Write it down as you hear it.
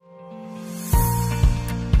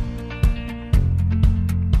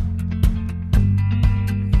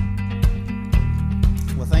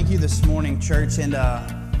this morning, church, and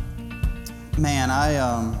I'm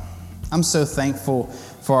so thankful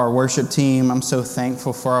for our worship team. I'm so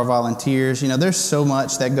thankful for our volunteers. You know, there's so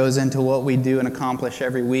much that goes into what we do and accomplish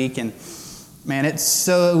every week, and man, it's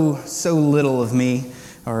so little of me,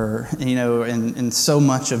 and so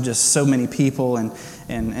much of just so many people,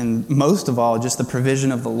 and most of all, just the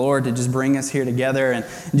provision of the Lord to just bring us here together and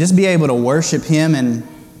just be able to worship Him. And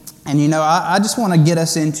I just want to get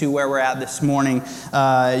us into where we're at this morning.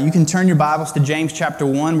 You can turn your Bibles to James chapter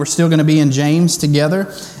 1. We're still going to be in James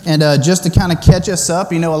together. And just to kind of catch us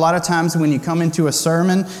up, a lot of times when you come into a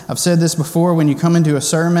sermon, I've said this before, when you come into a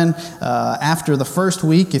sermon after the first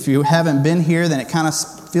week, if you haven't been here, then it kind of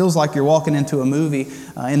feels like you're walking into a movie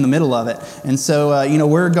in the middle of it. And so,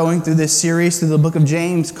 we're going through this series through the book of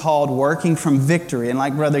James called Working from Victory. And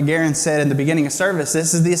like Brother Garen said in the beginning of service,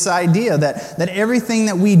 this is this idea that everything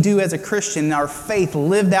that we do as a Christian, our faith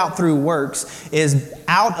lived out through works, is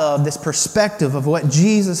out of this perspective of what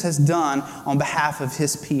Jesus has done on behalf of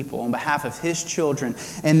His people, on behalf of His children.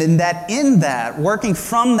 And in that, working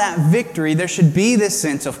from that victory, there should be this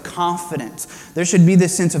sense of confidence. There should be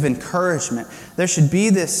this sense of encouragement. There should be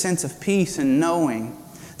this sense of peace and knowing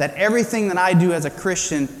that everything that I do as a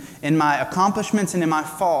Christian in my accomplishments and in my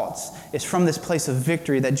faults is from this place of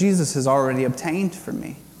victory that Jesus has already obtained for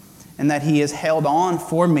me and that He has held on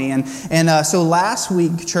for me. And so last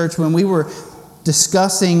week, church, when we were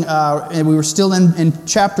discussing, and we were still in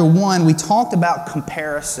chapter 1, we talked about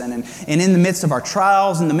comparison. And in the midst of our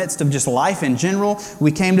trials, in the midst of just life in general,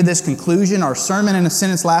 we came to this conclusion. Our sermon in a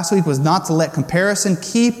sentence last week was not to let comparison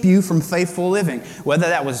keep you from faithful living. Whether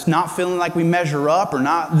that was not feeling like we measure up or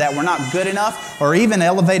not, that we're not good enough, or even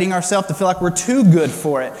elevating ourselves to feel like we're too good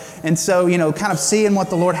for it. And so, kind of seeing what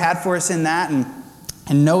the Lord had for us in that, and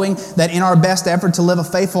knowing that in our best effort to live a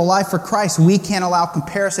faithful life for Christ, we can't allow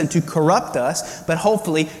comparison to corrupt us, but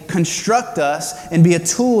hopefully construct us and be a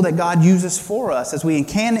tool that God uses for us as we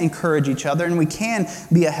can encourage each other and we can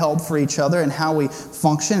be a help for each other in how we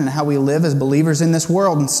function and how we live as believers in this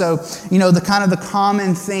world. And so, the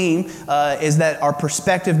common theme is that our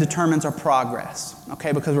perspective determines our progress.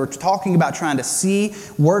 Okay, because we're talking about trying to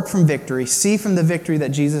work from victory, see from the victory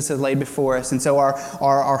that Jesus has laid before us. And so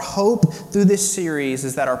our hope through this series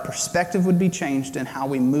is that our perspective would be changed in how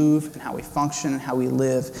we move and how we function and how we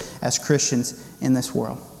live as Christians in this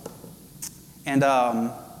world. And,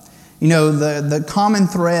 the common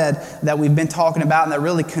thread that we've been talking about and that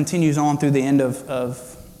really continues on through the end of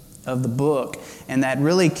the book, and that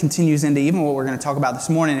really continues into even what we're going to talk about this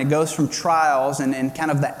morning. It goes from trials and kind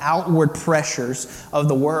of the outward pressures of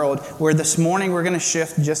the world, where this morning we're going to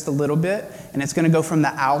shift just a little bit, and it's going to go from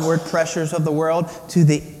the outward pressures of the world to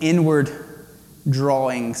the inward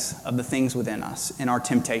drawings of the things within us in our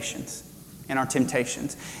temptations. And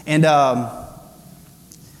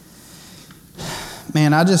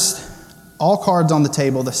all cards on the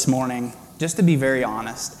table this morning, just to be very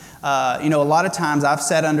honest. A lot of times I've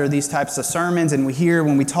sat under these types of sermons, and we hear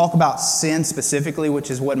when we talk about sin specifically,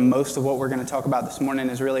 which is what most of what we're going to talk about this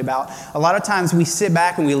morning is really about. A lot of times we sit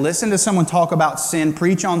back and we listen to someone talk about sin,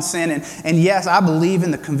 preach on sin, and yes, I believe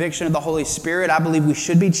in the conviction of the Holy Spirit. I believe we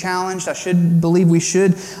should be challenged. Believe we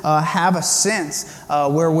should have a sense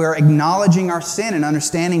where we're acknowledging our sin and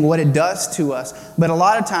understanding what it does to us. But a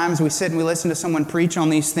lot of times we sit and we listen to someone preach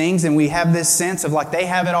on these things, and we have this sense of like they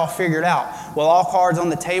have it all figured out. Well, all cards on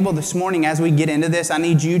the table this morning, as we get into this, I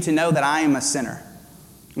need you to know that I am a sinner.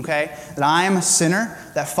 Okay? That I am a sinner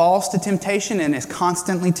that falls to temptation and is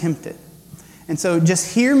constantly tempted. And so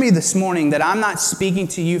just hear me this morning that I'm not speaking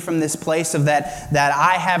to you from this place of that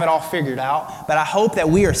I have it all figured out, but I hope that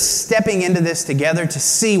we are stepping into this together to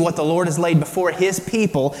see what the Lord has laid before His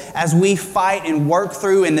people as we fight and work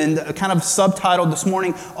through, and then kind of subtitled this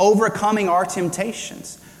morning, Overcoming Our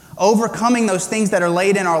Temptations. Overcoming those things that are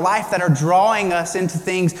laid in our life that are drawing us into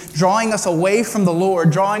things, drawing us away from the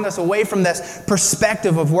Lord, drawing us away from this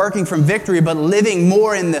perspective of working from victory, but living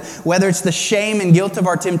more in whether it's the shame and guilt of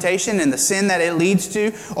our temptation and the sin that it leads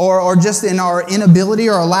to, or just in our inability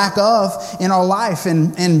or lack of in our life.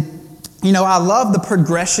 And I love the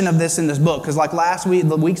progression of this in this book, because like last week,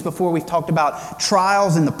 the weeks before, we've talked about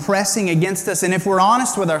trials and the pressing against us. And if we're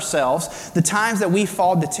honest with ourselves, the times that we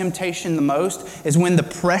fall to temptation the most is when the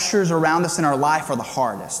pressures around us in our life are the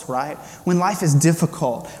hardest, right? When life is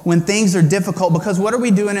difficult, when things are difficult, because what are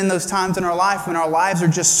we doing in those times in our life when our lives are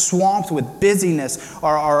just swamped with busyness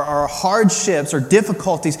or hardships or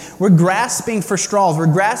difficulties? We're grasping for straws.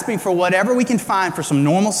 We're grasping for whatever we can find, for some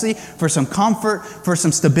normalcy, for some comfort, for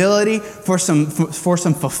some stability, for some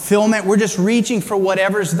fulfillment. We're just reaching for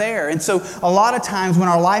whatever's there. And so a lot of times when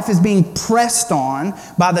our life is being pressed on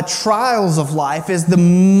by the trials of life is the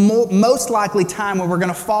most likely time when we're going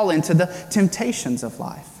to fall into the temptations of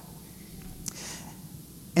life.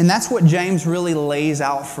 And that's what James really lays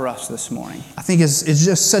out for us this morning. I think it's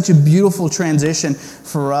just such a beautiful transition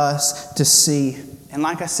for us to see. And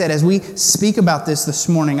like I said, as we speak about this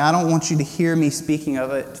morning, I don't want you to hear me speaking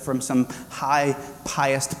of it from some high,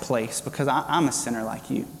 pious place, because I'm a sinner like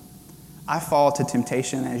you. I fall to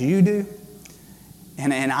temptation as you do,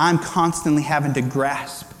 and I'm constantly having to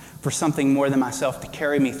grasp for something more than myself to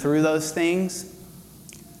carry me through those things.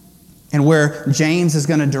 And where James is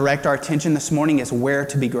going to direct our attention this morning is where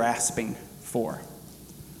to be grasping for.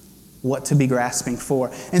 What to be grasping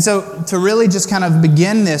for. And so to really just kind of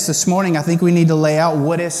begin this morning, I think we need to lay out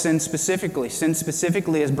what is sin specifically. Sin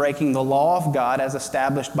specifically is breaking the law of God as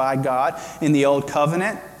established by God in the Old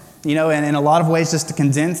Covenant. You know, and in a lot of ways, just to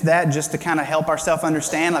condense that, just to kind of help ourselves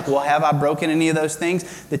understand, like, well, have I broken any of those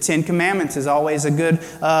things? The Ten Commandments is always a good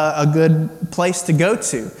place to go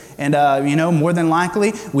to. And, more than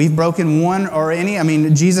likely, we've broken one or any. I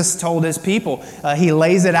mean, Jesus told his people, he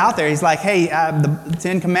lays it out there. He's like, hey, the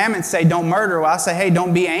Ten Commandments say don't murder. Well, I say, hey,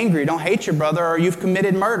 don't be angry. Don't hate your brother or you've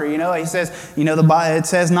committed murder. You know, he says, it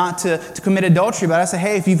says not to commit adultery. But I say,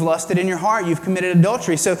 hey, if you've lusted in your heart, you've committed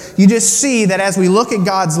adultery. So you just see that as we look at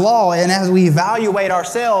God's law and as we evaluate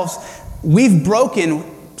ourselves, we've broken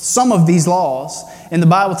some of these laws. And the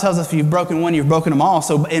Bible tells us if you've broken one, you've broken them all.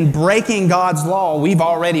 So in breaking God's law, we've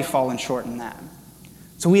already fallen short in that.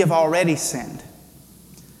 So we have already sinned.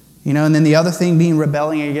 You know, and then the other thing being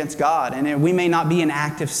rebelling against God. And we may not be in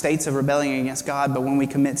active states of rebelling against God, but when we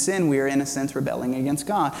commit sin, we are in a sense rebelling against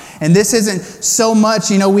God. And this isn't so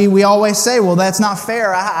much, we always say, well, that's not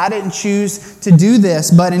fair. I didn't choose to do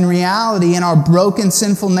this. But in reality, in our broken,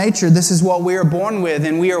 sinful nature, this is what we are born with.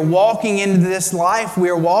 And we are walking into this life, we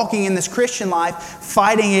are walking in this Christian life,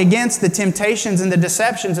 fighting against the temptations and the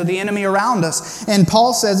deceptions of the enemy around us. And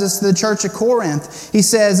Paul says this to the church of Corinth. He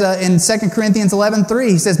says in 2 Corinthians 11:3,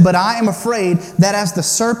 he says, but I am afraid that as the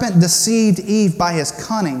serpent deceived Eve by his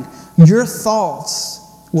cunning, your thoughts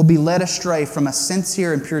will be led astray from a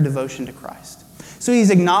sincere and pure devotion to Christ. So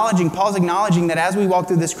Paul's acknowledging that as we walk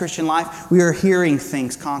through this Christian life, we are hearing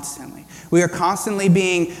things constantly. We are constantly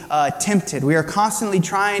being tempted. We are constantly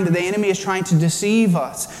the enemy is trying to deceive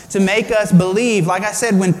us, to make us believe, like I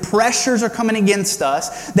said, when pressures are coming against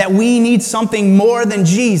us, that we need something more than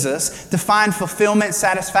Jesus to find fulfillment,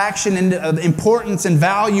 satisfaction, and importance and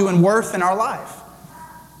value and worth in our life.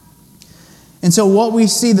 And so what we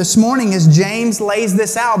see this morning is James lays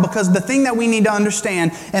this out, because the thing that we need to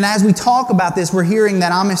understand, and as we talk about this, we're hearing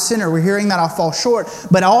that I'm a sinner, we're hearing that I fall short,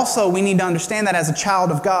 but also we need to understand that as a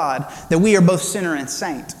child of God, that we are both sinner and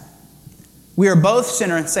saint. We are both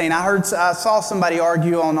sinner and saint. I saw somebody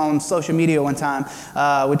argue on social media one time,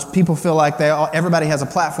 which people feel like everybody has a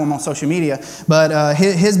platform on social media. But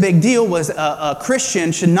his big deal was a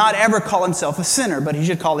Christian should not ever call himself a sinner, but he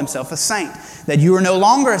should call himself a saint. That you are no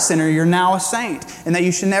longer a sinner, you're now a saint. And that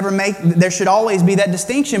you should there should always be that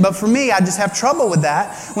distinction. But for me, I just have trouble with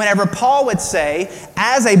that. Whenever Paul would say,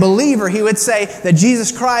 as a believer, he would say that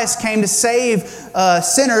Jesus Christ came to save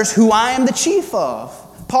sinners who I am the chief of.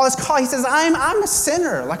 Paul he says, I'm a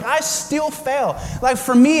sinner. Like, I still fail. Like,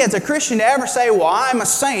 for me as a Christian to ever say, well, I'm a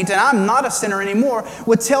saint and I'm not a sinner anymore,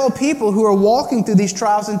 would tell people who are walking through these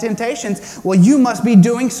trials and temptations, well, you must be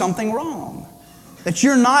doing something wrong. That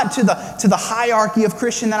you're not to the hierarchy of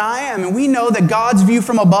Christian that I am. And we know that God's view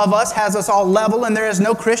from above us has us all level, and there is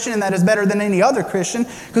no Christian that is better than any other Christian,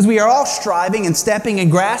 because we are all striving and stepping and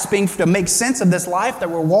grasping to make sense of this life that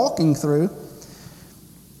we're walking through.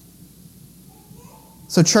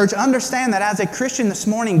 So church, understand that as a Christian this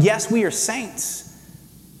morning, yes, we are saints,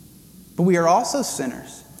 but we are also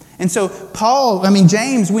sinners. And so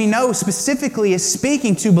James, we know specifically is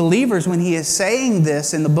speaking to believers when he is saying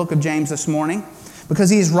this in the book of James this morning. Because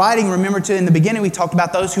he is writing, remember in the beginning we talked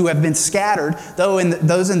about those who have been scattered,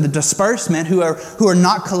 those in the disbursement who are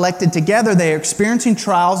not collected together. They are experiencing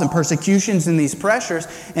trials and persecutions and these pressures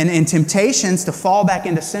and temptations to fall back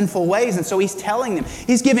into sinful ways. And so he's telling them,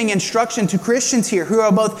 he's giving instruction to Christians here who are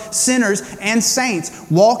both sinners and saints,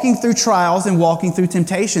 walking through trials and walking through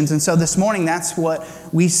temptations. And so this morning that's what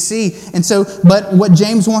we see. And so, but what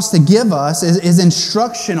James wants to give us is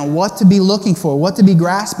instruction on what to be looking for, what to be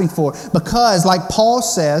grasping for. Because, like Paul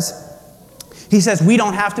says, he says we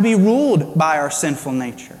don't have to be ruled by our sinful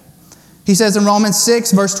nature. He says in Romans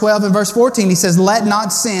 6, verse 12 and verse 14, he says, let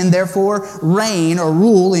not sin therefore reign or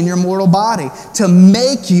rule in your mortal body to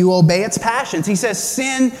make you obey its passions. He says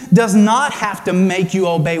sin does not have to make you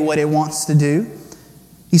obey what it wants to do.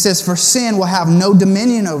 He says, for sin will have no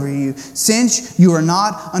dominion over you, since you are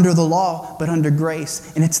not under the law, but under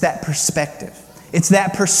grace. And it's that perspective. It's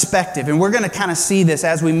that perspective. And we're going to kind of see this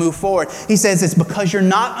as we move forward. He says it's because you're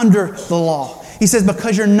not under the law. He says,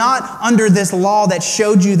 because you're not under this law that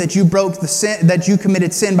showed you that you broke the sin, that you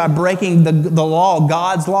committed sin by breaking the law,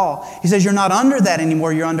 God's law. He says, you're not under that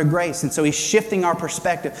anymore, you're under grace. And so he's shifting our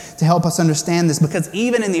perspective to help us understand this. Because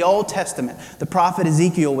even in the Old Testament, the prophet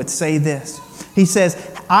Ezekiel would say this. He says,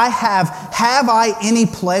 have I any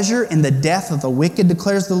pleasure in the death of the wicked,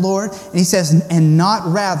 declares the Lord? And he says, and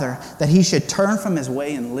not rather that he should turn from his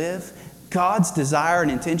way and live. God's desire and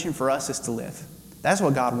intention for us is to live. That's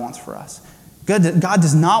what God wants for us. God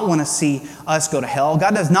does not want to see us go to hell.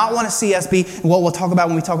 God does not want to see us be what we'll talk about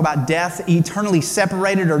when we talk about death, eternally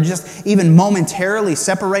separated or just even momentarily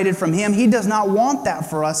separated from Him. He does not want that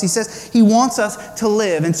for us. He says He wants us to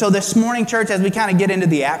live. And so this morning, church, as we kind of get into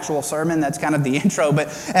the actual sermon, that's kind of the intro, but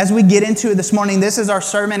as we get into it this morning, this is our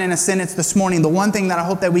sermon in a sentence this morning. The one thing that I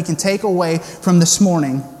hope that we can take away from this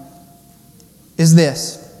morning is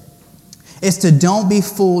this. It's to don't be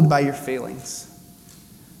fooled by your feelings.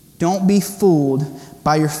 Don't be fooled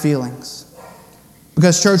by your feelings.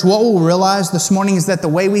 Because, church, what we'll realize this morning is that the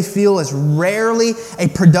way we feel is rarely a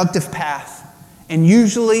productive path and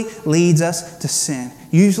usually leads us to sin,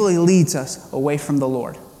 usually leads us away from the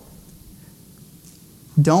Lord.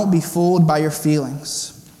 Don't be fooled by your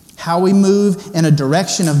feelings. How we move in a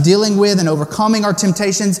direction of dealing with and overcoming our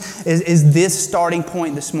temptations is this starting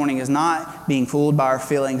point this morning, is not being fooled by our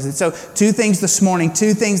feelings. And so two things this morning,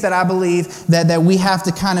 two things that I believe that we have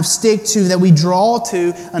to kind of stick to, that we draw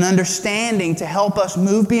to an understanding to help us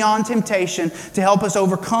move beyond temptation, to help us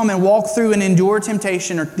overcome and walk through and endure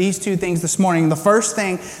temptation, are these two things this morning. The first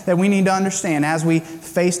thing that we need to understand as we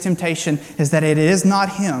face temptation is that it is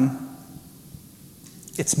not Him,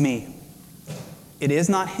 it's me. It is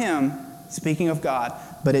not Him, speaking of God,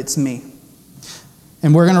 but it's me.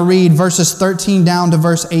 And we're going to read verses 13 down to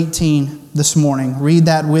verse 18 this morning. Read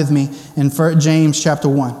that with me in James chapter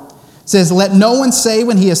 1. It says, let no one say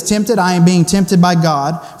when he is tempted, I am being tempted by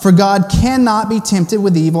God. For God cannot be tempted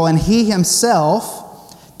with evil, and He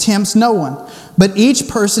Himself tempts no one. But each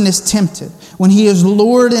person is tempted when he is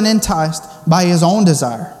lured and enticed by his own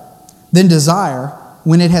desire. Then desire,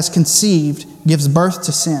 when it has conceived, gives birth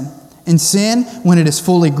to sin. And sin, when it is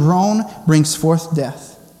fully grown, brings forth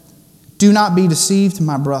death. Do not be deceived,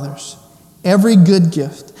 my brothers. Every good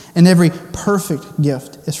gift and every perfect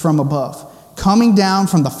gift is from above, coming down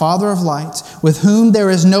from the Father of lights, with whom there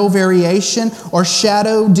is no variation or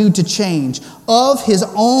shadow due to change. Of His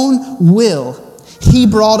own will, He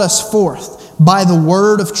brought us forth by the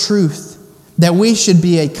word of truth, that we should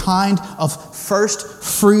be a kind of first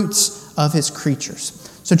fruits of His creatures.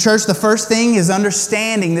 So, church, the first thing is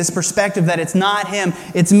understanding this perspective that it's not Him,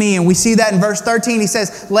 it's me. And we see that in verse 13. He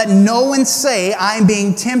says, let no one say I am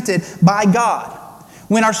being tempted by God.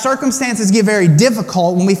 When our circumstances get very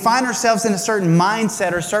difficult, when we find ourselves in a certain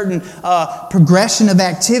mindset or certain progression of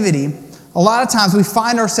activity, a lot of times we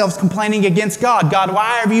find ourselves complaining against God. God,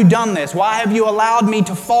 why have you done this? Why have you allowed me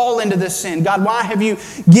to fall into this sin? God, why have you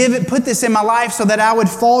put this in my life so that I would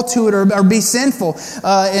fall to it or be sinful?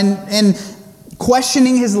 And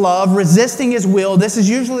questioning His love, resisting His will. This is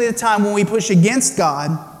usually the time when we push against God.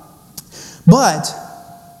 But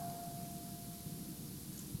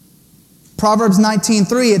Proverbs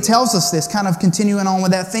 19:3, it tells us this, kind of continuing on with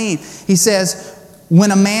that theme. He says, when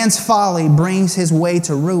a man's folly brings his way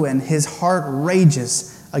to ruin, his heart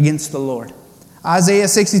rages against the Lord. Isaiah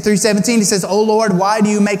 63:17, he says, O Lord, why do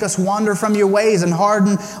you make us wander from your ways and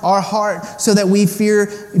harden our heart so that we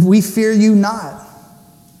fear you not?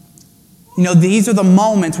 You know, these are the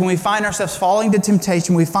moments when we find ourselves falling to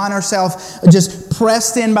temptation. We find ourselves just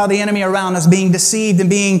pressed in by the enemy around us, being deceived and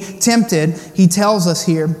being tempted. He tells us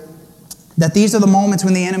here that these are the moments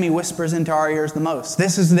when the enemy whispers into our ears the most.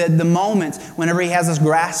 This is the moments whenever he has us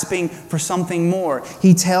grasping for something more.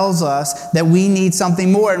 He tells us that we need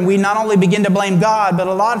something more. And we not only begin to blame God, but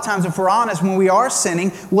a lot of times, if we're honest, when we are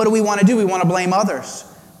sinning, what do we want to do? We want to blame others.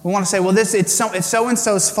 We want to say, well, it's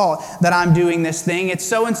so-and-so's fault that I'm doing this thing. It's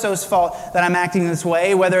so-and-so's fault that I'm acting this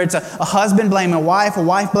way. Whether it's a husband blaming a wife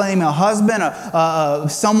blaming a husband,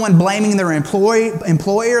 someone blaming their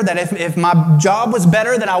employer, that if my job was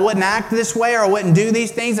better, then I wouldn't act this way or I wouldn't do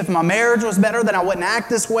these things. If my marriage was better, then I wouldn't act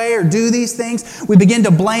this way or do these things. We begin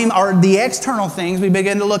to blame the external things. We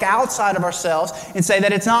begin to look outside of ourselves and say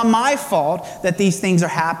that it's not my fault that these things are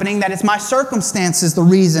happening, that it's my circumstances the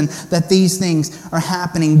reason that these things are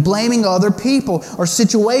happening. Blaming other people or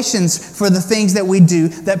situations for the things that we do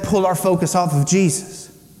that pull our focus off of Jesus.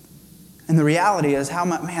 And the reality is how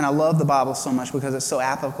much, I love the Bible so much because it's so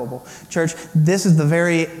applicable. Church, this is the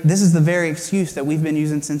very excuse that we've been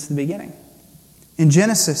using since the beginning. In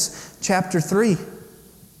Genesis chapter 3,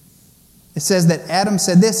 it says that Adam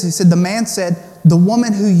said this. He said, the man said, the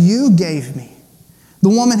woman who you gave me, the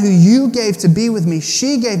woman who you gave to be with me,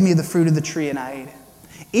 she gave me the fruit of the tree and I ate it.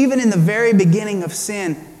 Even in the very beginning of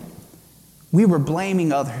sin, we were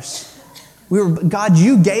blaming others. God,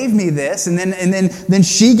 you gave me this, and then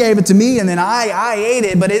she gave it to me, and then I ate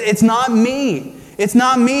it, but it's not me. It's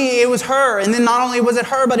not me, it was her. And then not only was it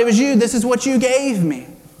her, but it was you. This is what you gave me.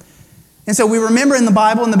 And so we remember in the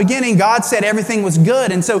Bible in the beginning, God said everything was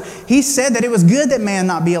good. And so He said that it was good that man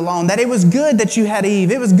not be alone, that it was good that you had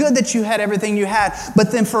Eve. It was good that you had everything you had.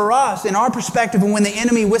 But then for us, in our perspective, and when the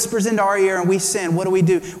enemy whispers into our ear and we sin, what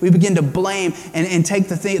do? We begin to blame and take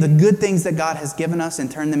the good things that God has given us and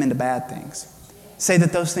turn them into bad things. Say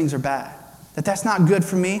that those things are bad. That's not good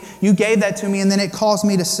for me. You gave that to me and then it caused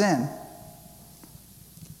me to sin.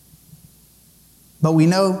 But we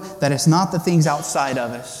know that it's not the things outside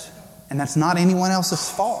of us. And that's not anyone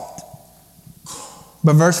else's fault.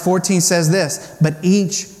 But verse 14 says this, but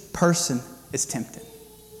each person is tempted.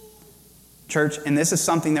 Church, and this is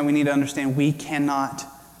something that we need to understand we cannot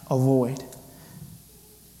avoid.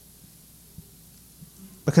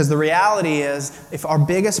 Because the reality is, if our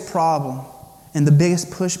biggest problem and the biggest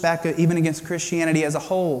pushback even against Christianity as a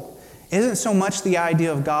whole isn't so much the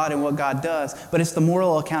idea of God and what God does, but it's the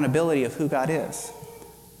moral accountability of who God is.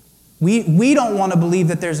 We don't want to believe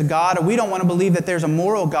that there's a God, or we don't want to believe that there's a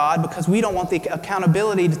moral God because we don't want the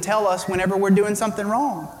accountability to tell us whenever we're doing something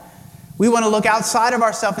wrong. We want to look outside of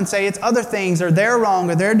ourselves and say it's other things, or they're wrong,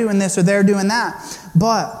 or they're doing this, or they're doing that.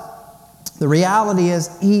 But the reality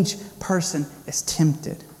is each person is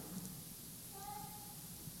tempted.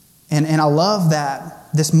 And I love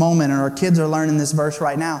that this moment, and our kids are learning this verse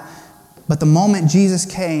right now. But the moment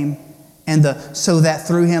Jesus came, and so that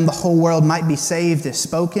through Him the whole world might be saved is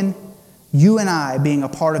spoken, you and I, being a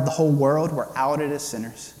part of the whole world, were outed as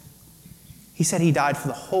sinners. He said He died for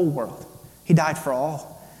the whole world. He died for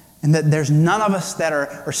all. And that there's none of us that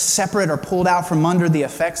are separate or pulled out from under the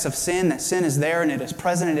effects of sin. That sin is there and it is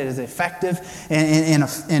present and it is effective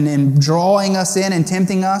in drawing us in and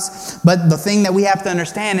tempting us. But the thing that we have to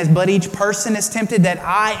understand is, but each person is tempted, that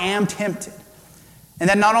I am tempted. And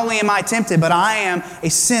that not only am I tempted, but I am a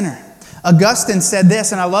sinner. Augustine said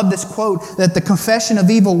this, and I love this quote, that the confession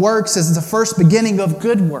of evil works is the first beginning of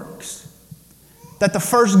good works. That the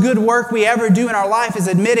first good work we ever do in our life is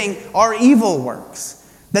admitting our evil works.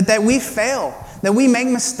 That we fail, that we make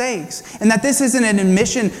mistakes, and that this isn't an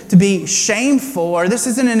admission to be shameful, or this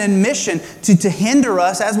isn't an admission to hinder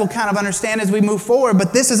us, as we'll kind of understand as we move forward,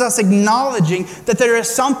 but this is us acknowledging that there is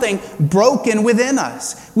something broken within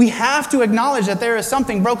us. We have to acknowledge that there is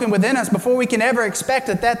something broken within us before we can ever expect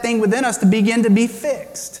that thing within us to begin to be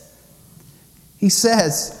fixed. He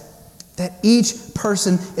says that each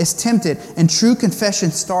person is tempted, and true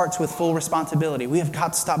confession starts with full responsibility. We have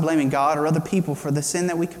got to stop blaming God or other people for the sin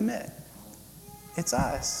that we commit. It's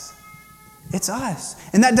us. It's us.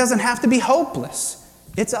 And that doesn't have to be hopeless.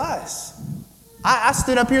 It's us. I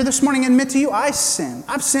stood up here this morning and admit to you, I sinned.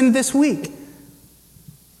 I've sinned this week.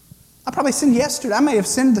 I probably sinned yesterday. I may have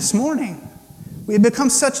sinned this morning. We have become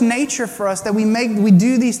such nature for us that we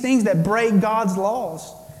do these things that break God's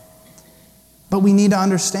laws. But we need to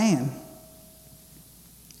understand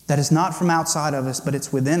that it's not from outside of us, but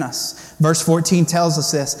it's within us. Verse 14 tells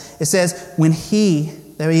us this. It says, when he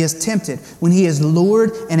is tempted, when he is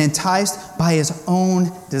lured and enticed by his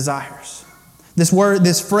own desires.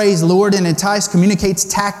 This phrase, lured and enticed, communicates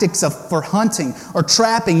tactics for hunting or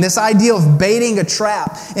trapping. This idea of baiting a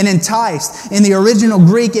trap and enticed. In the original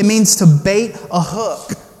Greek, it means to bait a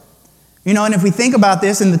hook. And if we think about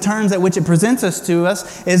this in the terms at which it presents us to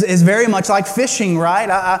us, is very much like fishing, right?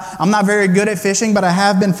 I'm not very good at fishing, but I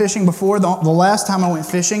have been fishing before. The last time I went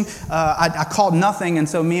fishing, I caught nothing, and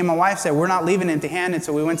so me and my wife said, we're not leaving empty-handed,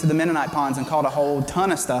 so we went to the Mennonite ponds and caught a whole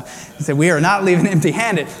ton of stuff. We said, we are not leaving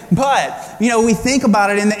empty-handed. But, we think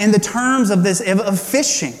about it in the terms of this, of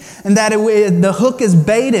fishing, and that the hook is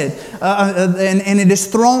baited, and it is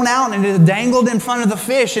thrown out, and it is dangled in front of the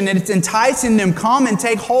fish, and it's enticing them, come and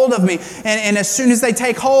take hold of me. And as soon as they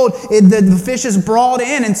take hold, the fish is brought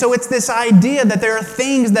in. And so it's this idea that there are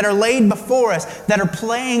things that are laid before us that are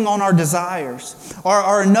playing on our desires.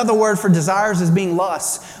 Or another word for desires is being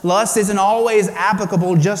lust. Lust isn't always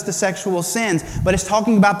applicable just to sexual sins, but it's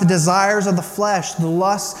talking about the desires of the flesh, the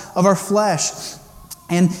lusts of our flesh.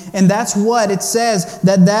 And that's what it says,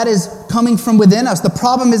 that is coming from within us. The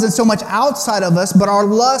problem isn't so much outside of us, but our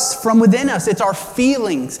lust from within us. It's our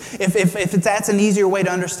feelings. If that's an easier way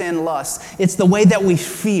to understand lust, it's the way that we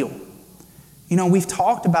feel. We've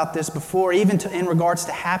talked about this before, even in regards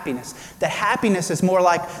to happiness. That happiness is more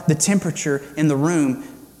like the temperature in the room,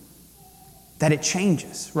 that it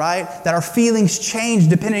changes, right? That our feelings change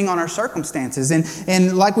depending on our circumstances.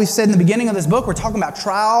 And like we said in the beginning of this book, we're talking about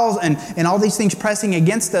trials and all these things pressing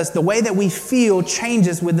against us. The way that we feel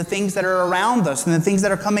changes with the things that are around us and the things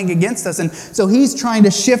that are coming against us. And so he's trying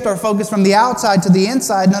to shift our focus from the outside to the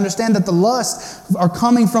inside and understand that the lusts are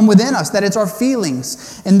coming from within us, that it's our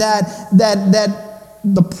feelings, and that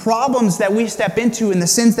the problems that we step into and the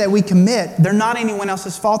sins that we commit, they're not anyone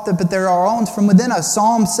else's fault, but they're our own from within us.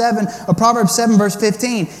 Proverbs 7 verse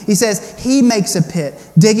 15, he says, he makes a pit,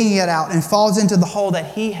 digging it out, and falls into the hole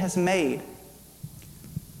that he has made.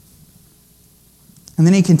 And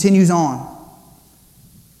then he continues on,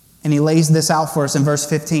 and he lays this out for us in verse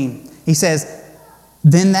 15. He says,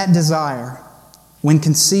 then that desire, when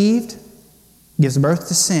conceived, gives birth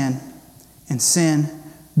to sin, and sin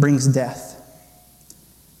brings death.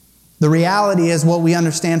 The reality is, what we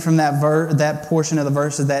understand from that portion of the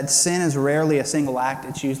verse is that sin is rarely a single act.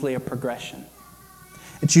 It's usually a progression.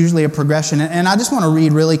 It's usually a progression. And I just want to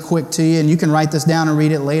read really quick to you, and you can write this down and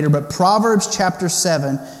read it later. But Proverbs chapter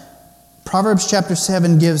 7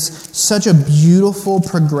 gives such a beautiful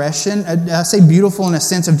progression. I say beautiful in a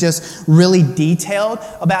sense of just really detailed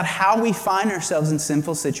about how we find ourselves in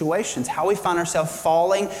sinful situations, how we find ourselves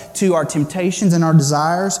falling to our temptations and our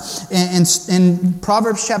desires. And in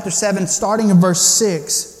Proverbs chapter 7, starting in verse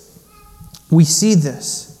 6, we see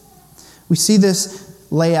this. We see this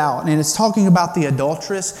lay out. And it's talking about the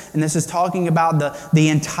adulteress, and this is talking about the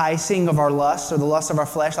enticing of our lust, or the lust of our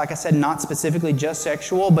flesh. Like I said, not specifically just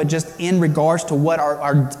sexual, but just in regards to what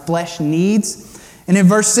our flesh needs. And in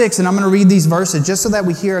verse 6, and I'm going to read these verses just so that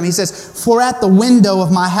we hear them. He says, for at the window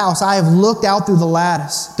of my house I have looked out through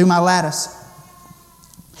my lattice.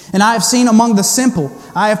 And I have seen among the simple,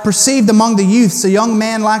 I have perceived among the youths a young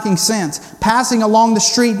man lacking sense, passing along the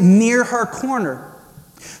street near her corner.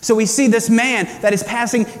 So we see this man that is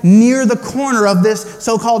passing near the corner of this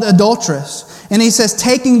so-called adulteress. And he says,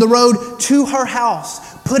 taking the road to her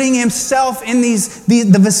house, putting himself in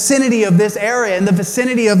the vicinity of this area, in the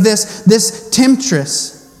vicinity of this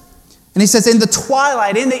temptress. And he says, in the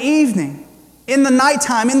twilight, in the evening, in the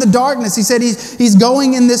nighttime, in the darkness, he said he's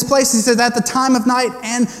going in this place. He said, at the time of night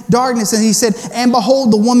and darkness. And he said, and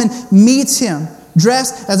behold, the woman meets him,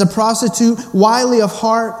 dressed as a prostitute, wily of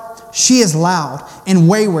heart. She is loud and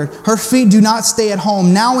wayward. Her feet do not stay at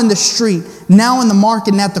home. Now in the street, now in the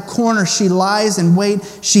market, and at the corner, she lies in wait.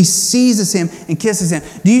 She seizes him and kisses him.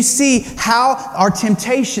 Do you see how our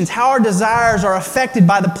temptations, how our desires are affected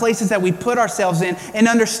by the places that we put ourselves in, and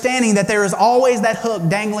understanding that there is always that hook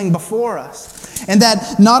dangling before us? And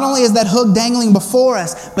that not only is that hook dangling before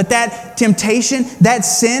us, but that temptation, that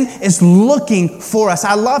sin is looking for us.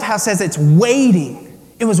 I love how it says it's waiting.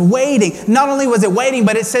 It was waiting. Not only was it waiting,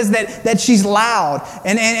 but it says that she's loud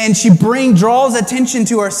and she draws attention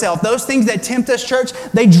to herself. Those things that tempt us, church,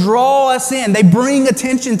 they draw us in. They bring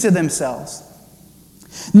attention to themselves.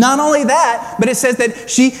 Not only that, but it says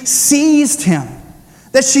that she seized him.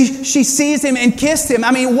 That she seized him and kissed him.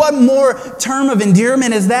 I mean, what more term of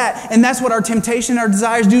endearment is that? And that's what our temptation, our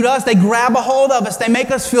desires do to us. They grab a hold of us. They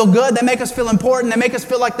make us feel good. They make us feel important. They make us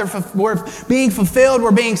feel like we're being fulfilled.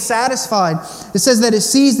 We're being satisfied. It says that it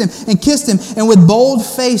seized him and kissed him. And with bold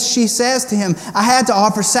face, she says to him, I had to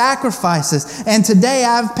offer sacrifices. And today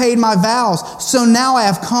I have paid my vows. So now I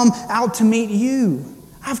have come out to meet you.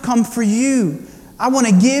 I've come for you. I want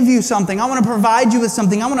to give you something. I want to provide you with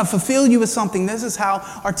something. I want to fulfill you with something. This is how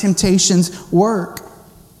our temptations work.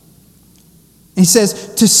 He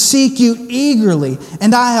says, to seek you eagerly,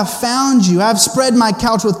 and I have found you. I have spread my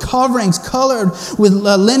couch with coverings colored with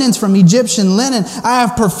linens from Egyptian linen. I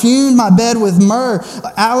have perfumed my bed with myrrh,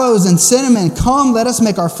 aloes, and cinnamon. Come, let us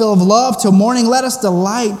make our fill of love till morning. Let us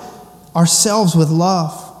delight ourselves with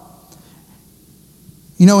love.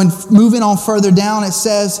 You know, and moving on further down, it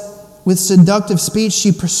says, with seductive speech,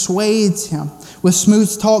 she persuades him. With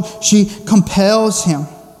smooth talk, she compels him.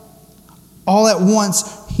 All at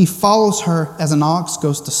once, he follows her as an ox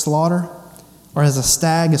goes to slaughter, or as a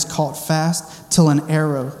stag is caught fast, till an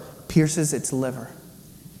arrow pierces its liver.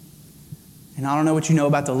 And I don't know what you know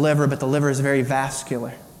about the liver, but the liver is very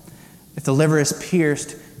vascular. If the liver is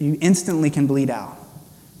pierced, you instantly can bleed out.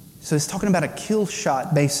 So it's talking about a kill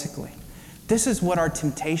shot, basically. This is what our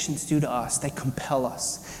temptations do to us. They compel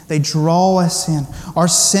us. They draw us in. Our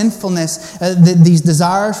sinfulness, these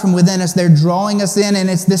desires from within us, they're drawing us in. And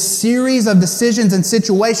it's this series of decisions and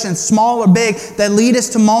situations, small or big, that lead us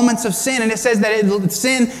to moments of sin. And it says that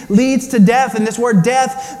sin leads to death. And this word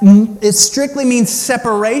death, it strictly means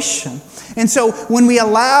separation. And so when we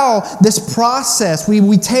allow this process,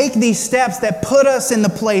 we take these steps that put us in the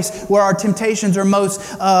place where our temptations are most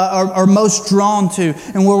drawn to,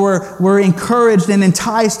 and where we're encouraged and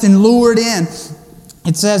enticed and lured in.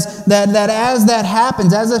 It says that as that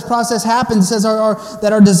happens, as this process happens, it says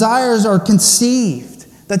that our desires are conceived.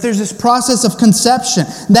 That there's this process of conception,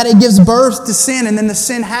 that it gives birth to sin, and then the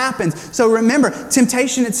sin happens. So remember,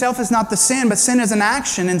 temptation itself is not the sin, but sin is an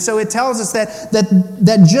action. And so it tells us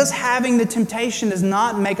that just having the temptation does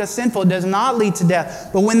not make us sinful. It does not lead to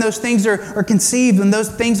death. But when those things are conceived, when those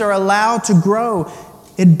things are allowed to grow,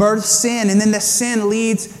 it births sin, and then the sin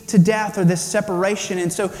leads to death or this separation.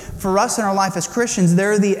 And so for us in our life as Christians,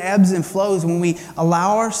 there are the ebbs and flows when we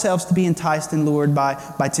allow ourselves to be enticed and lured by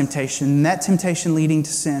temptation, and that temptation leading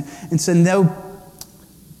to sin. And so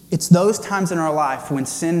it's those times in our life when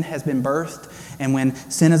sin has been birthed and when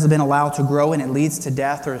sin has been allowed to grow and it leads to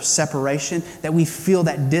death or separation, that we feel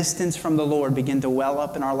that distance from the Lord begin to well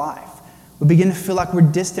up in our life. We begin to feel like we're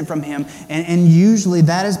distant from Him. And usually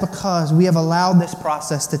that is because we have allowed this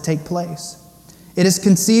process to take place. It is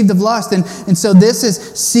conceived of lust. And so this is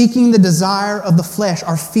seeking the desire of the flesh,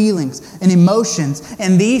 our feelings and emotions.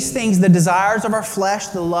 And these things, the desires of our flesh,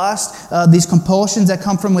 the lust, these compulsions that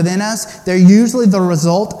come from within us, they're usually the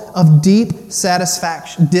result of deep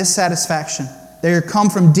dissatisfaction. They come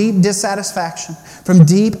from deep dissatisfaction, from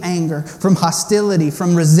deep anger, from hostility,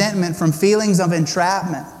 from resentment, from feelings of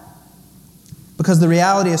entrapment. Because the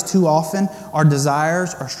reality is too often our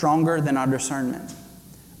desires are stronger than our discernment,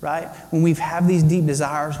 right? When we have these deep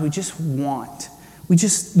desires, we just want. We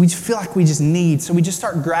feel like we just need. So we just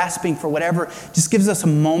start grasping for whatever just gives us a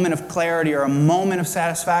moment of clarity or a moment of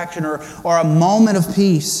satisfaction or a moment of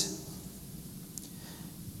peace.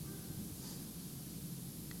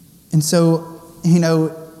 And so,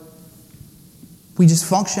 we just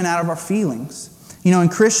function out of our feelings. And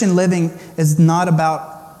Christian living is not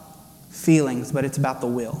about feelings, but it's about the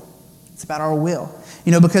will. It's about our will.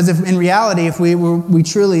 Because in reality, if we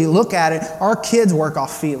truly look at it, our kids work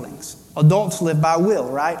off feelings. Adults live by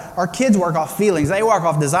will, right? Our kids work off feelings. They work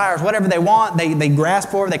off desires. Whatever they want, they grasp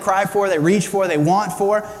for, they cry for, they reach for, they want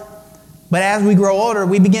for. But as we grow older,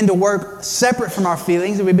 we begin to work separate from our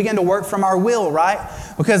feelings, and we begin to work from our will, right?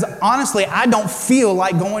 Because honestly, I don't feel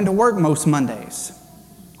like going to work most Mondays.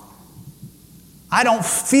 I don't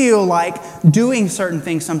feel like doing certain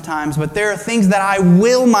things sometimes, but there are things that I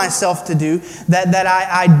will myself to do that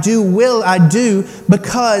I do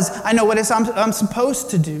because I know what I'm supposed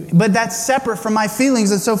to do. But that's separate from my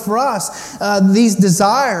feelings. And so for us, these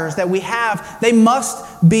desires that we have, they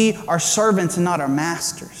must be our servants and not our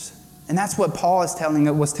masters. And that's what Paul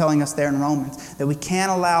was telling us there in Romans, that we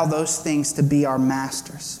can't allow those things to be our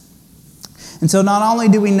masters. And so not only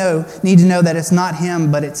do we need to know that it's not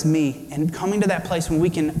him, but it's me. And coming to that place when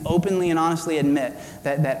we can openly and honestly admit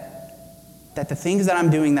that the things that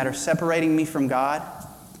I'm doing that are separating me from God,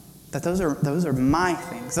 that those are my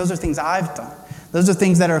things. Those are things I've done. Those are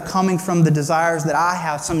things that are coming from the desires that I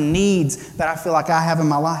have, some needs that I feel like I have in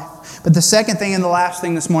my life. But the second thing and the last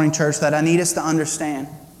thing this morning, church, that I need us to understand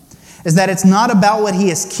is that it's not about what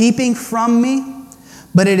he is keeping from me,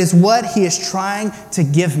 but it is what he is trying to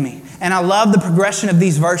give me. And I love the progression of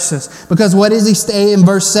these verses, because what does he say in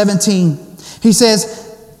verse 17? He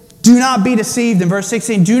says, do not be deceived. In verse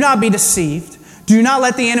 16, do not be deceived. Do not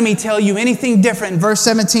let the enemy tell you anything different. In verse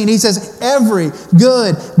 17, he says, every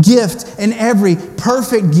good gift and every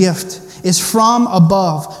perfect gift is from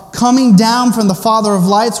above, coming down from the Father of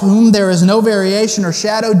lights, with whom there is no variation or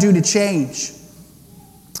shadow due to change.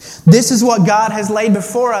 This is what God has laid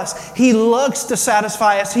before us. He looks to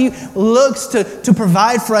satisfy us. He looks to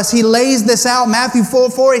provide for us. He lays this out. Matthew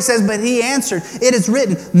 4:4, he says, but he answered, it is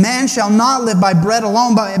written, man shall not live by bread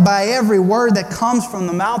alone, by every word that comes from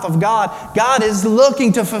the mouth of God. God is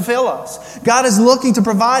looking to fulfill us. God is looking to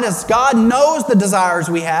provide us. God knows the desires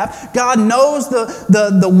we have. God knows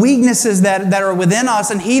the weaknesses that are within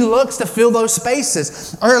us, and He looks to fill those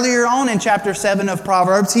spaces. Earlier on in chapter 7 of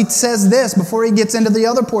Proverbs, he says this before he gets into the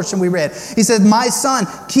other portion we read. He says, my son,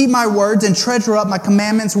 keep my words and treasure up my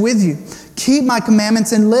commandments with you. Keep my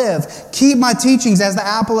commandments and live. Keep my teachings as the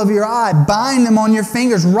apple of your eye. Bind them on your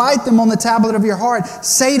fingers. Write them on the tablet of your heart.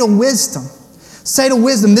 Say to wisdom. Say to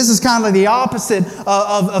wisdom. This is kind of like the opposite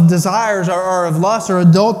of desires or of lust or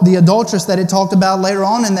the adulteress that it talked about later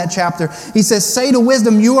on in that chapter. He says, say to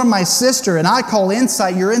wisdom, you are my sister, and I call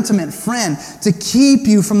insight your intimate friend, to keep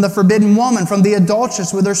you from the forbidden woman, from the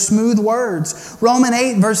adulteress with her smooth words. Romans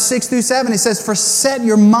 8, verse 6 through 7, it says, to set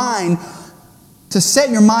your mind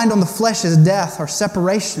on the flesh is death or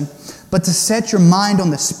separation, but to set your mind on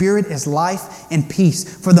the Spirit is life and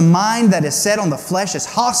peace. For the mind that is set on the flesh is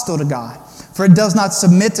hostile to God, for it does not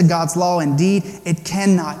submit to God's law. Indeed, it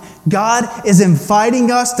cannot. God is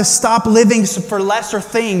inviting us to stop living for lesser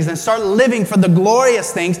things and start living for the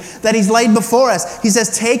glorious things that He's laid before us. He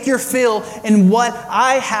says, take your fill in what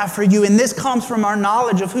I have for you. And this comes from our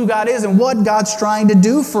knowledge of who God is and what God's trying to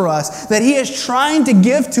do for us, that He is trying to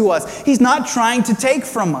give to us. He's not trying to take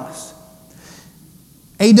from us.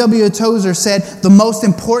 A.W. Tozer said, the most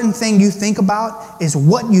important thing you think about is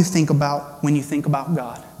what you think about when you think about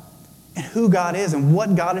God, and who God is and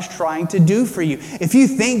what God is trying to do for you. If you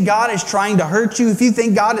think God is trying to hurt you, if you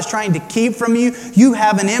think God is trying to keep from you, you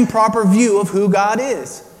have an improper view of who God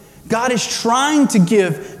is. God is trying to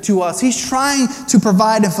give to us. He's trying to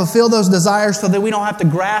provide and fulfill those desires so that we don't have to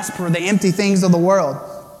grasp for the empty things of the world.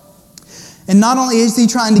 And not only is He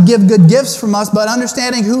trying to give good gifts from us, but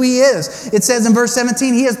understanding who He is. It says in verse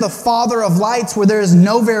 17, He is the Father of lights, where there is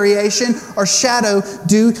no variation or shadow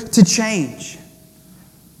due to change.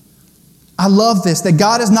 I love this, that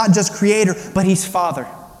God is not just creator, but He's Father.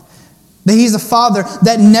 That He's a Father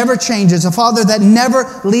that never changes, a Father that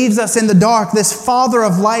never leaves us in the dark. This Father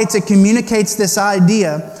of lights, it communicates this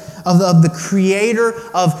idea of the creator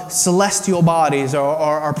of celestial bodies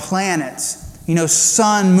or planets. You know,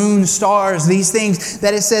 sun, moon, stars, these things,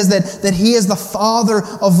 that it says that He is the Father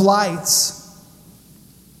of lights.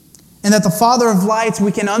 And that the Father of lights,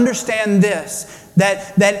 we can understand this,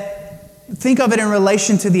 that think of it in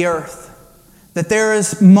relation to the earth. That there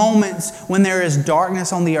is moments when there is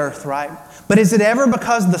darkness on the earth, right? But is it ever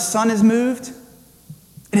because the sun is moved?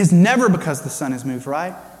 It is never because the sun is moved,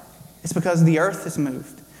 right? It's because the earth is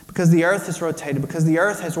moved. Because the earth is rotated. Because the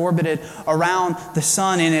earth has orbited around the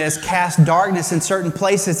sun and it has cast darkness in certain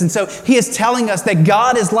places. And so He is telling us that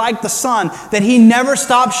God is like the sun, that He never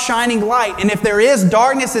stops shining light. And if there is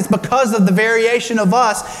darkness, it's because of the variation of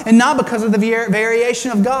us and not because of the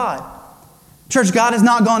variation of God. Church, God has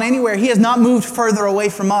not gone anywhere. He has not moved further away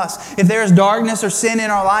from us. If there is darkness or sin in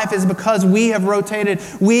our life, it's because we have rotated.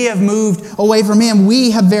 We have moved away from Him.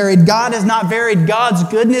 We have varied. God has not varied. God's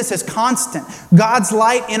goodness is constant. God's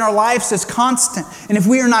light in our lives is constant. And if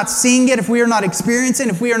we are not seeing it, if we are not experiencing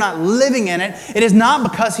it, if we are not living in it, it is not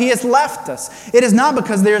because He has left us. It is not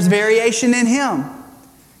because there is variation in Him.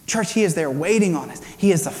 Church, He is there waiting on us.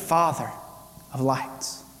 He is the Father of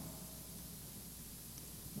lights.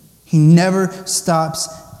 He never stops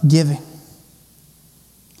giving.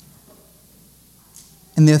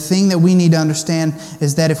 And the thing that we need to understand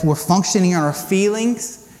is that if we're functioning in our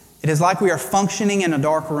feelings, it is like we are functioning in a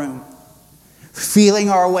dark room. Feeling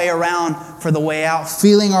our way around for the way out.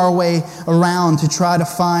 Feeling our way around to try to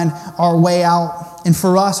find our way out. And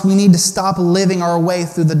for us, we need to stop living our way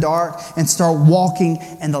through the dark and start walking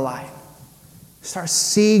in the light. Start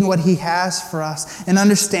seeing what He has for us and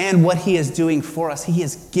understand what He is doing for us. He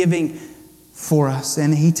is giving for us.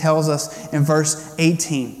 And He tells us in verse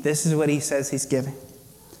 18, this is what He says He's giving.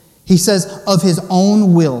 He says, of His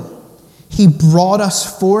own will, He brought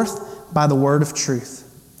us forth by the word of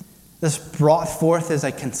truth. This brought forth is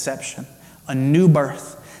a conception, a new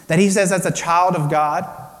birth. That He says as a child of God,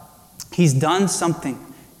 He's done something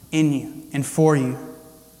in you and for you.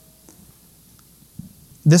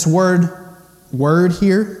 This word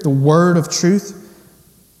here, the word of truth,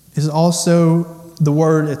 is also the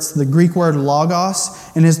word, it's the Greek word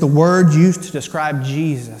logos, and is the word used to describe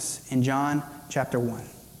Jesus in John chapter 1.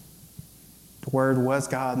 The Word was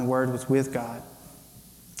God, and the Word was with God.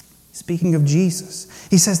 Speaking of Jesus,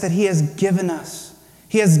 He says that He has given us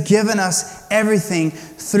He has given us everything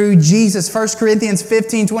through Jesus. 1 Corinthians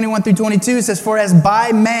 15, 21 through 22 says, for by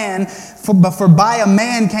a man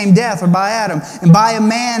came death, or by Adam, and by a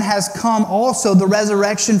man has come also the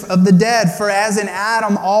resurrection of the dead. For as in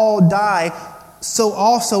Adam all die, so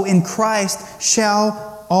also in Christ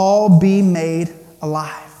shall all be made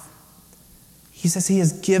alive. He says He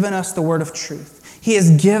has given us the word of truth. He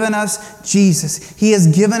has given us Jesus. He has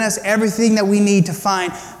given us everything that we need to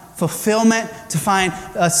find fulfillment, to find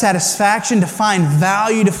satisfaction, to find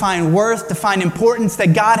value, to find worth, to find importance,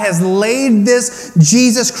 that God has laid this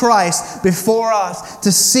Jesus Christ before us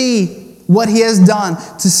to see what He has done,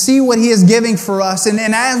 to see what He is giving for us. And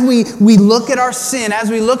as we look at our sin, as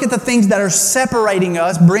we look at the things that are separating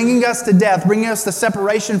us, bringing us to death, bringing us to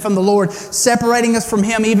separation from the Lord, separating us from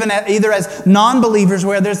Him, either as non-believers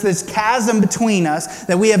where there's this chasm between us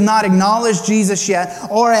that we have not acknowledged Jesus yet,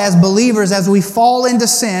 or as believers, as we fall into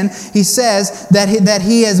sin, He says that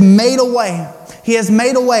He has made a way. He has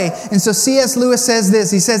made a way. And so C.S. Lewis says this.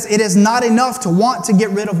 He says, it is not enough to want to get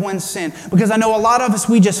rid of one's sin. Because I know a lot of us,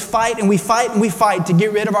 we just fight and we fight and we fight to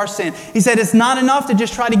get rid of our sin. He said, it's not enough to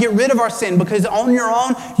just try to get rid of our sin, because on your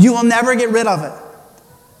own, you will never get rid of it.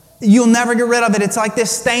 You'll never get rid of it. It's like this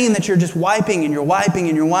stain that you're just wiping and you're wiping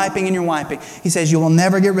and you're wiping and you're wiping. He says, you will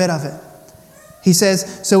never get rid of it. He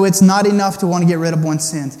says, so it's not enough to want to get rid of one's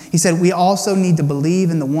sins. He said, we also need to believe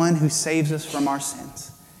in the one who saves us from our sins.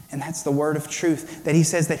 And that's the word of truth, that He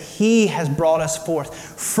says that He has brought us forth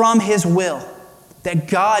from His will, that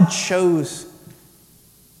God chose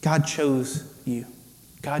you.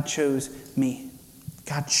 God chose me.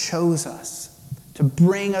 God chose us to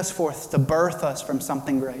bring us forth, to birth us from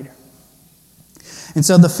something greater. And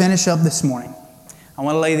so to finish up this morning, I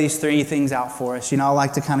want to lay these three things out for us. I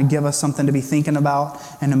like to kind of give us something to be thinking about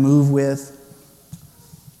and to move with.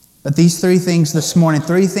 But these three things this morning,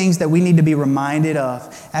 three things that we need to be reminded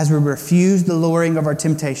of as we refuse the luring of our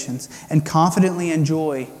temptations and confidently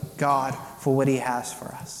enjoy God for what He has for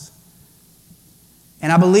us.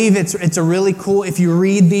 And I believe it's a really cool, if you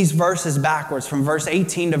read these verses backwards from verse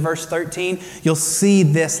 18 to verse 13, you'll see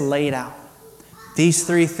this laid out. These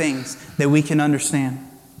three things that we can understand.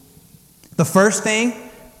 The first thing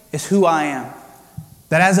is who I am.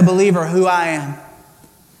 That as a believer, who I am.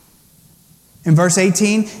 In verse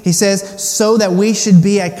 18, he says, so that we should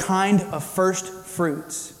be a kind of first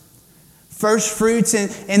fruits. First fruits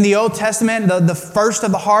in the Old Testament, the first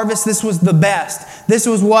of the harvest, this was the best. This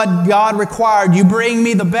was what God required. You bring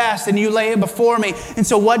me the best and you lay it before me. And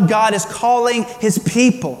so what God is calling His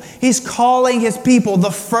people, He's calling His people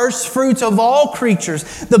the first fruits of all creatures.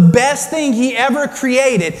 The best thing He ever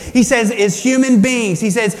created, He says, is human beings.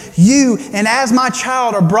 He says, you and as my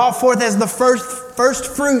child are brought forth as the first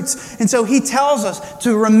fruits. And so He tells us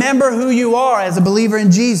to remember who you are as a believer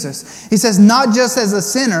in Jesus. He says, not just as a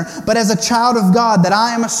sinner, but as a child of God, that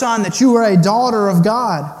I am a son, that you are a daughter of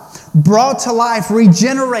God, brought to life,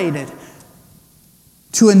 regenerated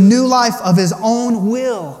to a new life of His own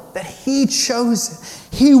will, that He chose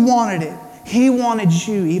it. He wanted it. He wanted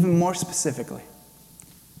you even more specifically.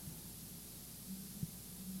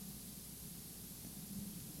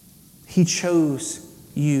 He chose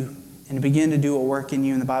you and to begin to do a work in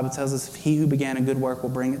you. And the Bible tells us, He who began a good work will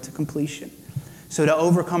bring it to completion. So to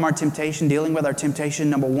overcome our temptation, dealing with our temptation,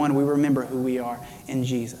 number one, we remember who we are in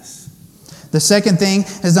Jesus. The second thing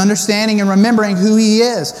is understanding and remembering who He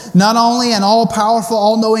is. Not only an all-powerful,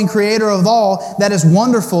 all-knowing Creator of all that is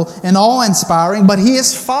wonderful and awe-inspiring, but He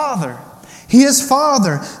is Father. He is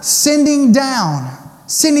Father, sending down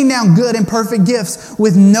good and perfect gifts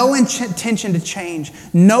with no intention to change,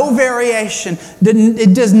 no variation.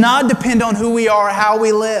 It does not depend on who we are, how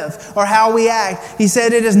we live, or how we act. He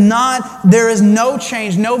said there is no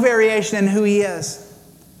change, no variation in who He is.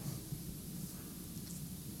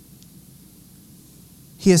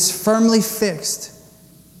 He is firmly fixed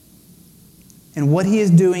in what He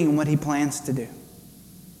is doing and what He plans to do.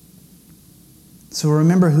 So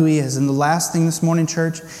remember who He is. And the last thing this morning,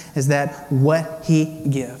 church, is that what He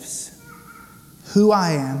gives. Who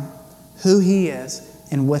I am, who He is,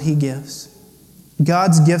 and what He gives.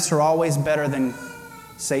 God's gifts are always better than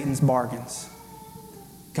Satan's bargains.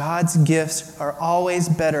 God's gifts are always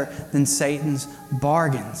better than Satan's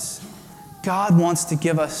bargains. God wants to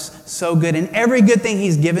give us so good. And every good thing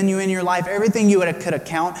He's given you in your life, everything you could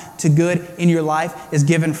account to good in your life is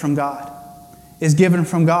given from God. Is given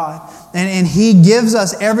from God. And He gives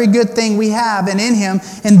us every good thing we have and in Him.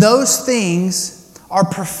 And those things are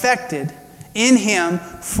perfected in Him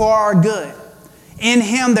for our good. In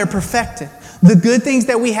Him they're perfected. The good things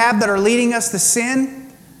that we have that are leading us to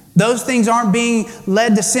sin, Those things aren't being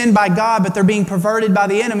led to sin by God, but they're being perverted by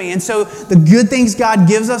the enemy. And so the good things God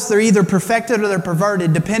gives us, they're either perfected or they're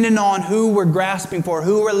perverted, depending on who we're grasping for,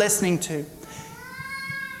 who we're listening to.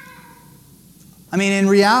 I mean, in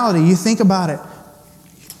reality, you think about it.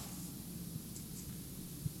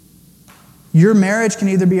 Your marriage can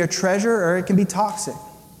either be a treasure or it can be toxic.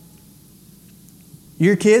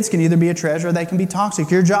 Your kids can either be a treasure or they can be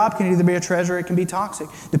toxic. Your job can either be a treasure or it can be toxic,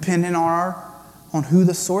 depending on who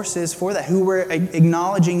the source is for that, who we're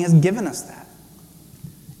acknowledging has given us that.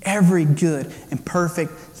 Every good and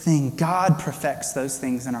perfect thing, God perfects those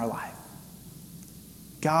things in our life.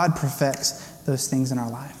 God perfects those things in our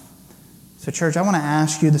life. So church, I want to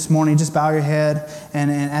ask you this morning, just bow your head and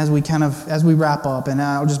as we wrap up, and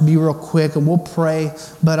I'll just be real quick and we'll pray.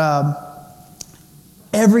 But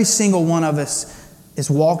every single one of us is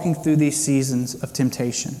walking through these seasons of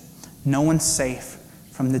temptation. No one's safe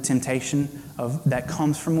from the temptation that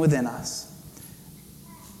comes from within us.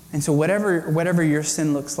 And so whatever your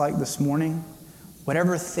sin looks like this morning,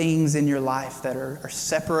 whatever things in your life that are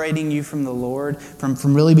separating you from the Lord, from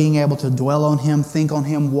really being able to dwell on Him, think on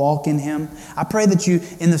Him, walk in Him, I pray that you,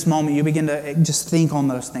 in this moment, you begin to just think on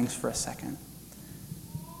those things for a second.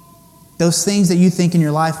 Those things that you think in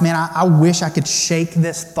your life, man, I wish I could shake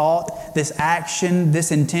this thought, this action,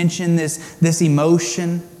 this intention, this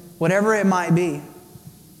emotion, whatever it might be.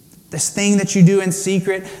 This thing that you do in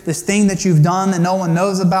secret, this thing that you've done that no one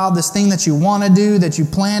knows about, this thing that you want to do, that you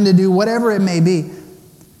plan to do, whatever it may be.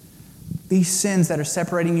 These sins that are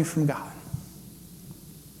separating you from God.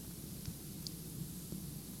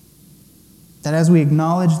 That as we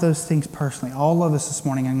acknowledge those things personally, all of us this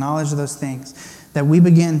morning acknowledge those things, that we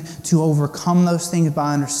begin to overcome those things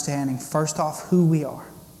by understanding, first off, who we are.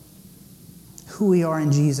 Who we are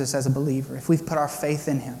in Jesus as a believer, if we've put our faith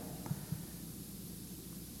in Him.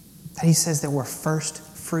 That He says that we're first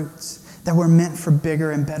fruits, that we're meant for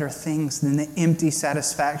bigger and better things than the empty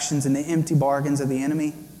satisfactions and the empty bargains of the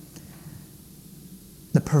enemy,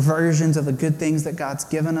 the perversions of the good things that God's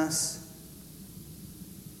given us.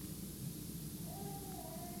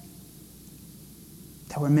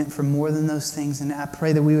 That we're meant for more than those things. And I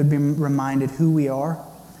pray that we would be reminded who we are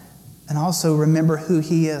and also remember who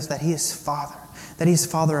He is, that He is Father, that He is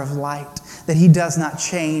Father of light, that He does not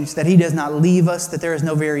change, that He does not leave us, that there is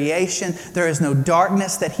no variation, there is no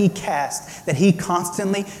darkness that He casts, that He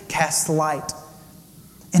constantly casts light.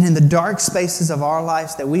 And in the dark spaces of our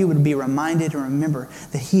lives, that we would be reminded and remember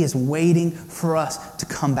that He is waiting for us to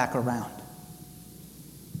come back around.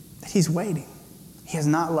 That He's waiting. He has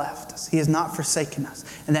not left us. He has not forsaken us.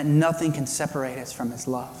 And that nothing can separate us from His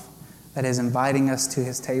love, that is inviting us to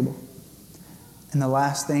His table. And the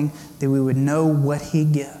last thing, that we would know what He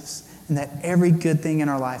gives, and that every good thing in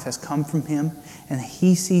our life has come from Him, and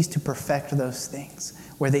He sees to perfect those things,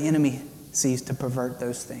 where the enemy sees to pervert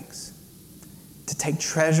those things, to take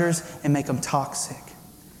treasures and make them toxic.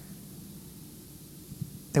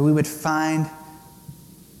 That we would find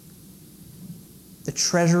the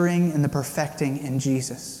treasuring and the perfecting in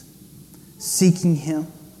Jesus, seeking Him,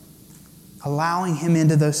 allowing Him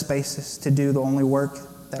into those spaces to do the only work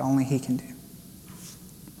that only He can do.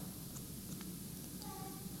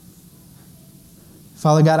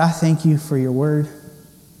 Father God, I thank You for Your word.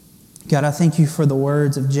 God, I thank You for the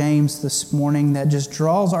words of James this morning that just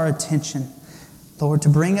draws our attention, Lord, to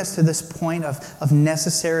bring us to this point of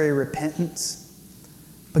necessary repentance.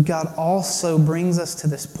 But God also brings us to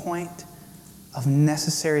this point of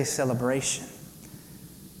necessary celebration.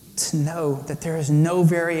 To know that there is no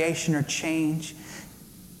variation or change.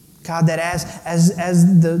 God, that as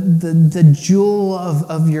the jewel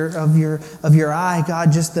of your eye,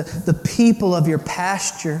 God, just the people of Your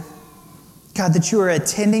pasture, God, that You are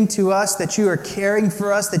attending to us, that You are caring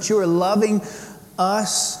for us, that You are loving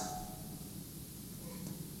us.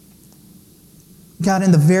 God,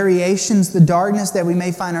 in the variations, the darkness that we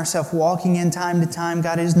may find ourselves walking in time to time,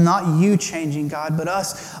 God, it is not You changing, God, but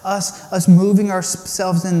us moving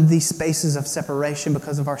ourselves in these spaces of separation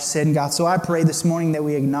because of our sin, God. So I pray this morning that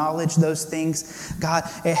we acknowledge those things. God,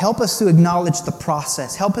 help us to acknowledge the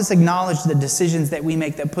process. Help us acknowledge the decisions that we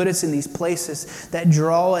make that put us in these places, that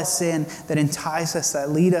draw us in, that entice us,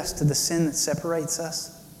 that lead us to the sin that separates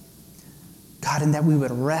us. God, and that we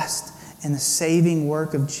would rest in the saving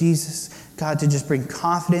work of Jesus, God, to just bring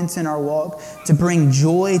confidence in our walk, to bring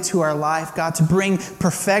joy to our life, God, to bring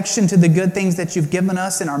perfection to the good things that You've given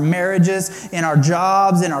us in our marriages, in our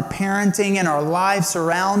jobs, in our parenting, in our lives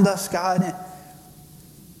around us, God.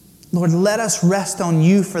 Lord, let us rest on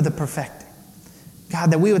You for the perfecting.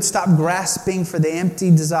 God, that we would stop grasping for the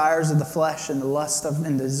empty desires of the flesh and the lust of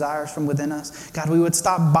and desires from within us. God, we would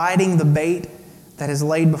stop biting the bait that is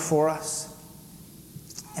laid before us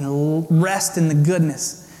and rest in the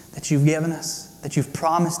goodness that you've given us, that you've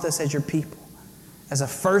promised us as your people, as a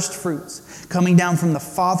first fruits coming down from the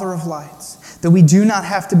Father of lights, that we do not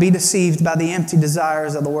have to be deceived by the empty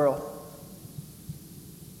desires of the world.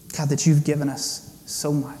 God, that you've given us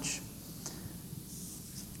so much.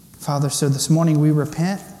 Father, so this morning we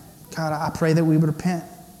repent. God, I pray that we would repent.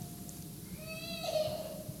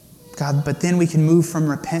 God, but then we can move from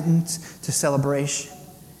repentance to celebration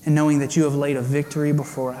and knowing that you have laid a victory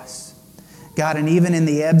before us. God, and even in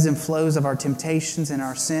the ebbs and flows of our temptations and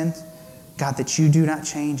our sins, God, that you do not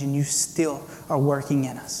change and you still are working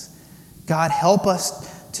in us. God, help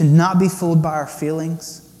us to not be fooled by our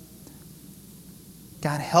feelings.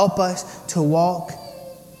 God, help us to walk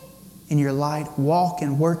in your light, walk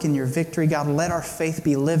and work in your victory. God, let our faith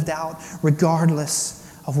be lived out regardless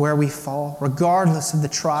of where we fall, regardless of the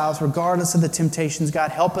trials, regardless of the temptations.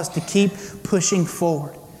 God, help us to keep pushing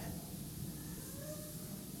forward.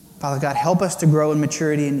 Father God, help us to grow in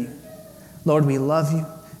maturity in you. Lord, we love you.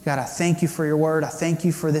 God, I thank you for your word. I thank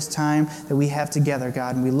you for this time that we have together,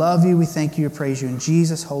 God. And we love you, we thank you, we praise you in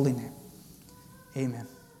Jesus' holy name. Amen.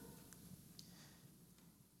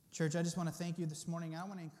 Church, I just want to thank you this morning. I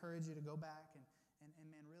want to encourage you to go back.